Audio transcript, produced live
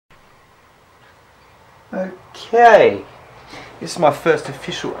Okay, this is my first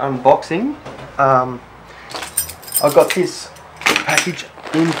official unboxing. I got this package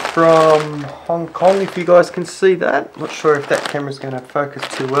in from Hong Kong, if you guys can see that. Not sure if that camera is going to focus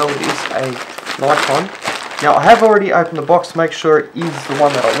too well. It is a Nikon. Now I have already opened the box to make sure it is the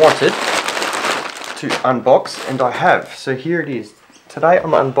one that I wanted to unbox, and I have. So here it is. Today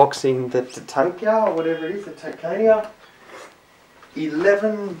I'm unboxing the Tonkina, or whatever it is, the Tokina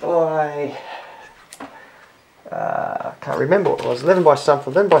 11 by... I can't remember what it was, 11 by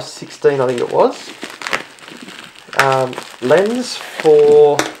something, 11 by 16 I think it was. Lens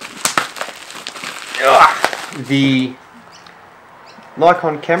for the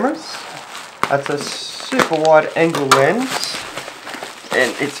Nikon cameras. That's a super wide angle lens,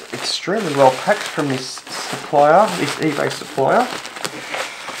 and it's extremely well packed from this supplier, this eBay supplier.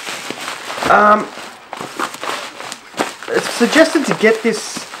 It's suggested to get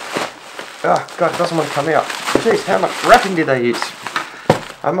this. Oh god, it doesn't want to come out. Jeez, how much wrapping did they use?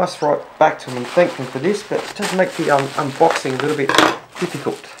 I must write back to them and thank them for this, but it does make the unboxing a little bit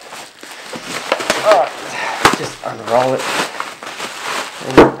difficult. Alright, just unroll it.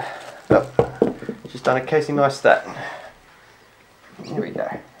 And, just done a casing nice that. Here we go.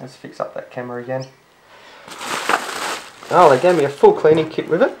 Let's fix up that camera again. Oh, they gave me a full cleaning kit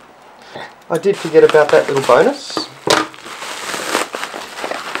with it. I did forget about that little bonus.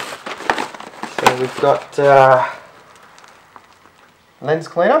 So we've got lens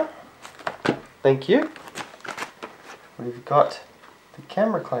cleaner, thank you. We've got the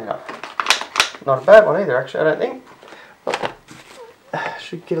camera cleaner. Not a bad one either, actually, I don't think. Oh,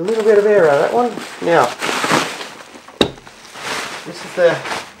 should get a little bit of air out of that one. Now, this is the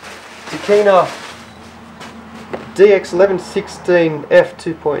Tokina DX11-16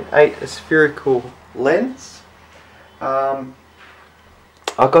 F2.8 spherical lens.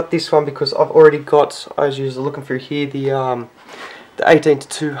 I got this one because I've already got, as you're looking through here, the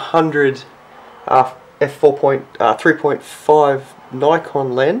 18-200 f3.5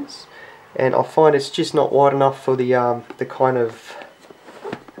 Nikon lens, and I find it's just not wide enough for the kind of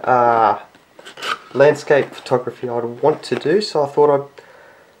landscape photography I'd want to do. So I thought I'd,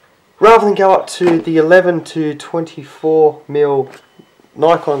 rather than go up to the 11-24mm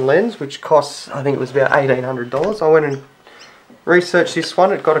Nikon lens, which costs, I think it was about $1,800, I went and researched this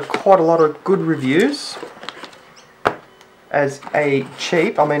one. It got quite a lot of good reviews as a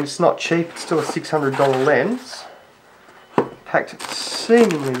cheap, I mean it's not cheap, it's still a $600 lens, packed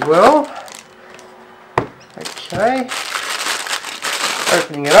seemingly well. Okay,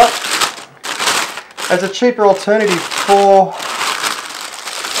 opening it up as a cheaper alternative for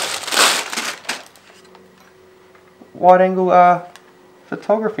wide angle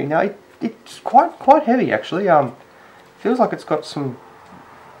photography. Now it's quite heavy actually. Feels like it's got some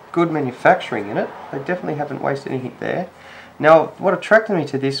good manufacturing in it. They definitely haven't wasted anything there. Now, what attracted me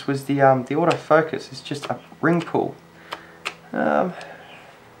to this was the autofocus. It's just a ring pull. It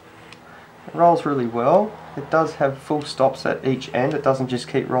rolls really well. It does have full stops at each end. It doesn't just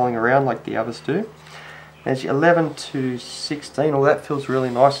keep rolling around like the others do. There's your 11-16. All that feels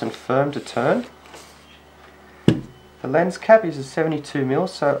really nice and firm to turn. The lens cap is a 72mm,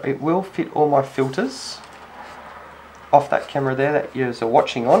 so it will fit all my filters off that camera there that you're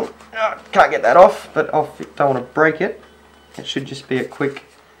watching on. Can't get that off, but I don't want to break it. It should just be a quick...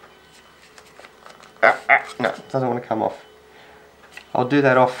 no, it doesn't want to come off. I'll do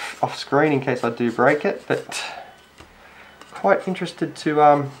that off screen in case I do break it, but quite interested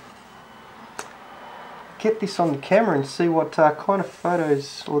to get this on the camera and see what kind of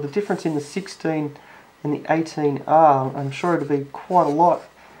photos, or the difference in the 16 and the 18 are. I'm sure it'll be quite a lot.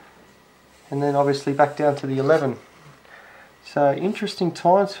 And then obviously back down to the 11. So interesting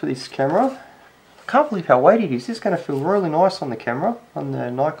times for this camera. I can't believe how weighty it is. This is going to feel really nice on the camera, on the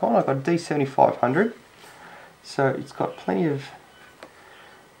Nikon. I've got a D7500, so it's got plenty of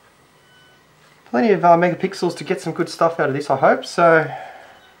megapixels to get some good stuff out of this, I hope. So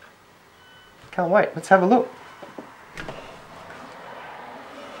can't wait. Let's have a look.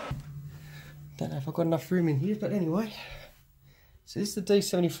 Don't know if I've got enough room in here, but anyway. So this is the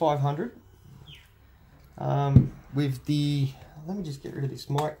D7500. With the, let me just get rid of this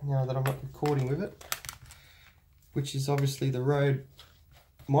mic now that I'm not recording with it, which is obviously the Rode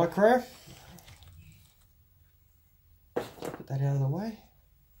Micro. Put that out of the way.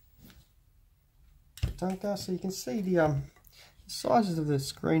 So you can see the sizes of the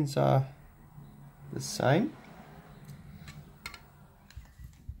screens are the same.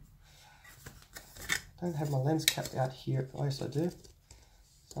 I don't have my lens cap out here, at least I do.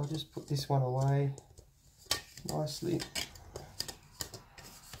 So I'll just put this one away nicely.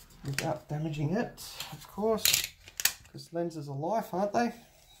 without damaging it, of course, because lenses are life, aren't they?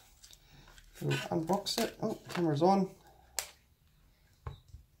 We'll unbox it. Oh, camera's on.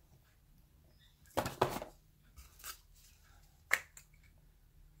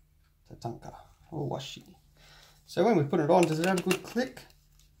 Tatanka. Oh, washi. So when we put it on, does it have a good click?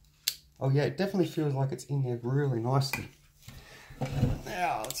 Oh yeah, it definitely feels like it's in there really nicely.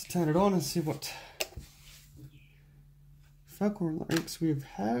 Now let's turn it on and see what focal lengths we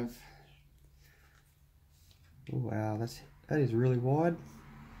have. Oh, wow, that is really wide.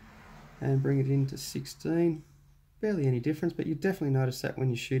 And bring it into 16. Barely any difference, but you definitely notice that when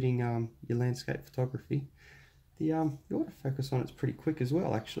you're shooting your landscape photography. The autofocus on it's pretty quick as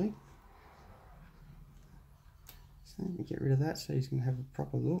well, actually. So let me get rid of that so you can have a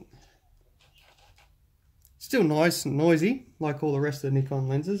proper look. Still nice and noisy, like all the rest of the Nikon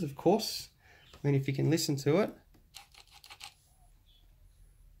lenses, of course. I mean, if you can listen to it.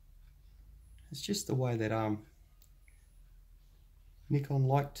 It's just the way that Nikon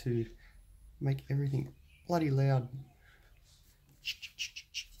like to make everything bloody loud.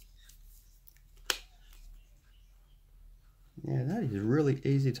 Yeah, that is really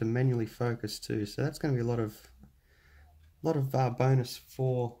easy to manually focus too, so that's going to be a lot of bonus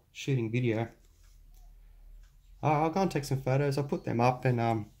for shooting video. I'll go and take some photos, I'll put them up, and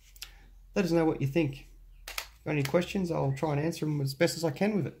let us know what you think. If you've got any questions, I'll try and answer them as best as I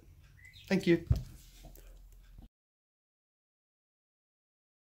can with it. Thank you.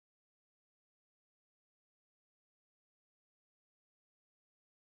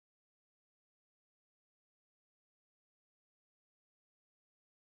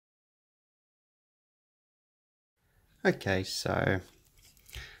 Okay, so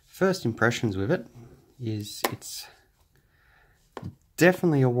first impressions with it is it's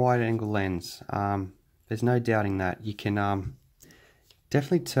definitely a wide angle lens. There's no doubting that. You can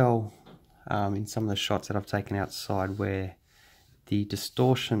definitely tell in some of the shots that I've taken outside where the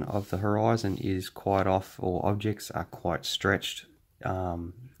distortion of the horizon is quite off or objects are quite stretched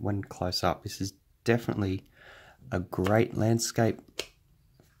when close up. This is definitely a great landscape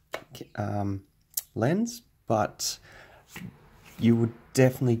lens, but you would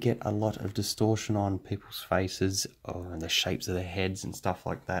definitely get a lot of distortion on people's faces or the shapes of their heads and stuff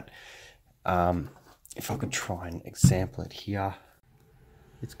like that. If I could try and example it here,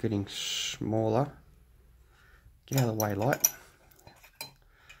 it's getting smaller. Get out of the way, light.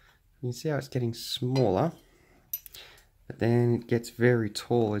 You can see how it's getting smaller, but then it gets very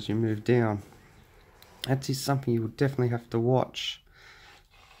tall as you move down. That is something you would definitely have to watch.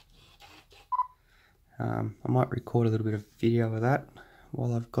 I might record a little bit of video of that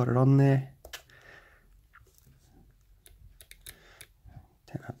while I've got it on there.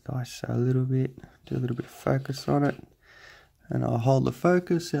 Turn up the ISO a little bit, do a little bit of focus on it, and I'll hold the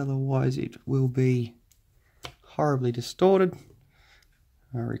focus, otherwise it will be horribly distorted.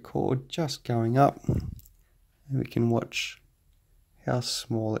 I record just going up, and we can watch how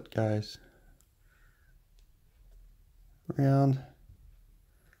small it goes. Round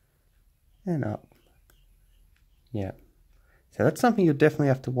and up. Yeah, so that's something you'll definitely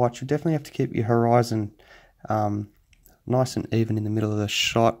have to watch. You definitely have to keep your horizon nice and even in the middle of the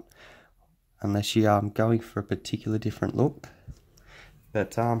shot, unless you are going for a particular different look.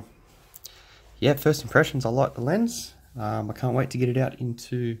 But yeah, first impressions, I like the lens. I can't wait to get it out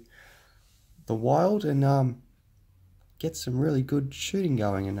into the wild and get some really good shooting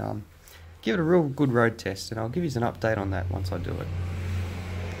going, and give it a real good road test, and I'll give you an update on that once I do it.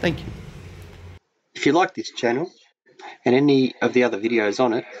 Thank you. If you like this channel and any of the other videos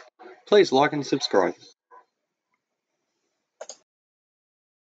on it, please like and subscribe.